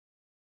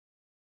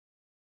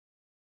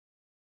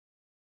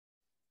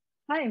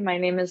Hi, my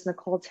name is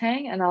Nicole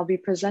Tang, and I'll be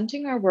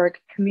presenting our work,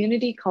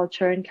 Community,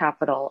 Culture, and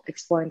Capital,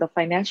 exploring the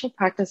financial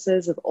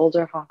practices of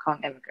older Hong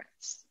Kong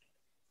immigrants.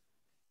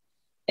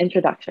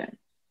 Introduction.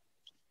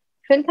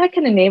 Fintech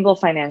can enable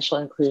financial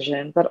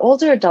inclusion, but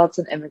older adults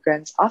and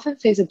immigrants often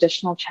face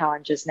additional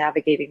challenges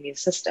navigating these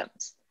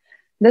systems.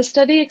 This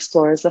study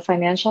explores the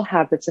financial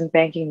habits and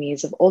banking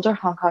needs of older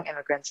Hong Kong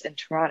immigrants in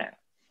Toronto.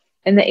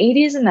 In the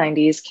 80s and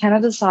 90s,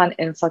 Canada saw an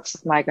influx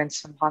of migrants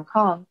from Hong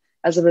Kong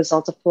as a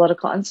result of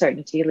political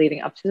uncertainty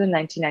leading up to the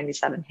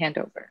 1997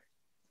 handover.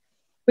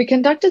 We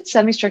conducted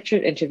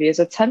semi-structured interviews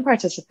with 10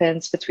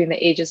 participants between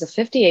the ages of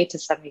 58 to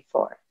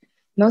 74.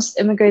 Most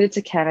immigrated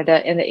to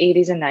Canada in the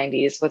 80s and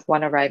 90s, with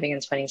one arriving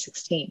in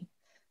 2016.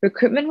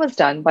 Recruitment was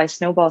done by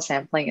snowball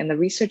sampling in the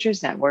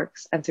researchers'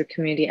 networks and through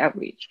community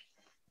outreach.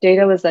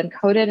 Data was then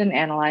coded and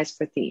analyzed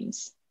for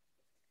themes.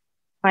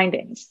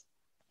 Findings.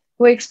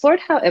 We explored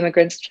how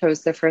immigrants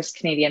chose their first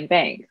Canadian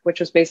bank,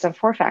 which was based on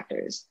 4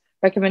 factors: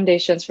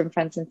 recommendations from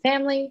friends and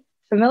family,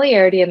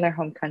 familiarity in their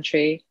home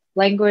country,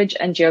 language,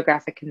 and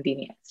geographic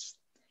convenience.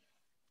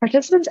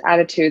 Participants'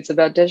 attitudes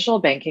about digital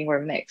banking were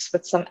mixed,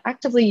 with some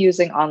actively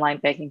using online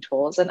banking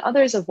tools and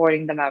others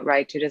avoiding them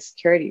outright due to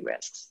security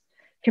risks.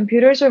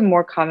 Computers were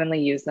more commonly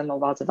used than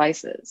mobile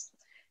devices.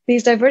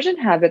 These divergent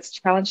habits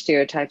challenge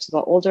stereotypes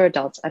about older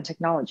adults and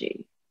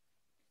technology.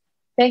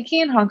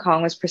 Banking in Hong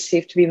Kong was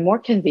perceived to be more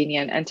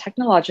convenient and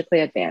technologically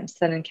advanced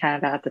than in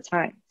Canada at the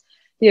time.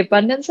 The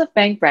abundance of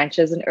bank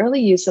branches and early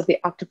use of the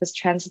Octopus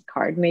Transit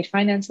card made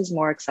finances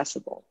more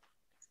accessible.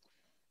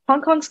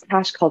 Hong Kong's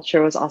cash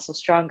culture was also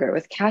stronger,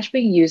 with cash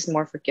being used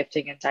more for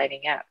gifting and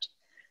dining out.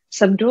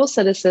 Some dual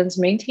citizens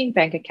maintained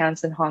bank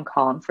accounts in Hong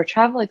Kong for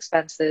travel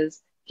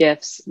expenses,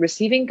 gifts,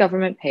 receiving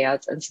government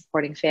payouts, and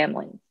supporting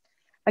family.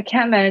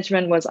 Account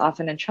management was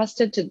often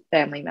entrusted to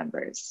family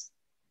members.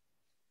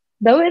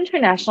 Though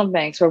international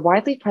banks were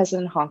widely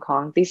present in Hong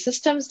Kong, these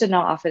systems did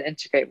not often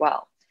integrate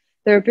well.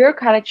 There are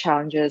bureaucratic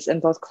challenges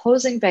in both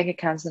closing bank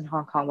accounts in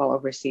Hong Kong while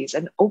overseas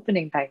and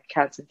opening bank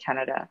accounts in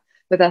Canada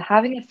without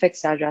having a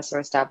fixed address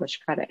or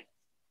established credit.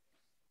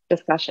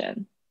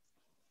 Discussion.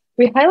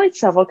 We highlight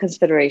several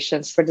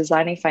considerations for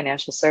designing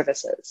financial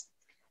services.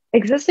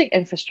 Existing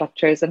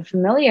infrastructures and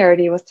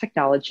familiarity with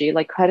technology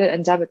like credit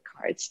and debit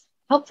cards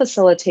help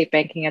facilitate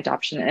banking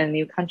adoption in a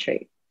new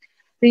country.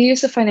 The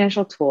use of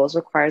financial tools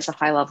requires a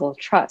high level of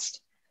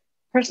trust.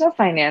 Personal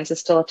finance is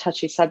still a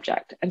touchy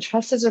subject, and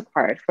trust is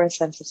required for a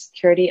sense of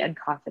security and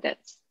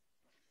confidence.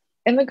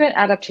 Immigrant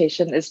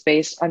adaptation is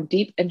based on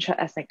deep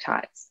intra-ethnic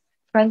ties.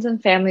 Friends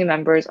and family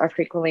members are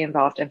frequently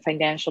involved in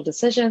financial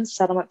decisions,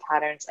 settlement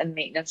patterns, and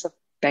maintenance of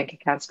bank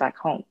accounts back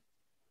home.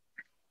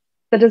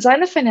 The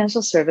design of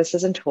financial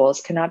services and tools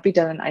cannot be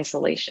done in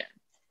isolation.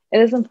 It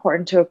is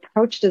important to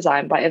approach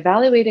design by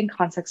evaluating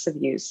contexts of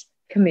use,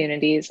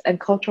 communities, and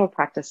cultural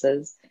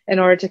practices in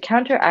order to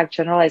counteract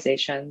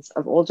generalizations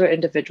of older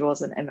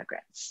individuals and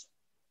immigrants.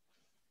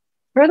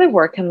 Further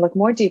work can look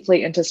more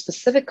deeply into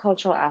specific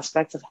cultural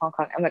aspects of Hong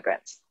Kong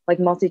immigrants, like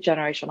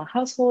multi-generational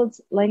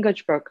households,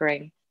 language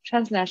brokering,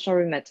 transnational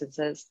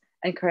remittances,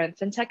 and current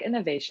fintech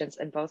innovations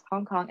in both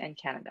Hong Kong and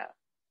Canada.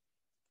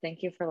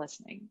 Thank you for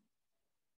listening.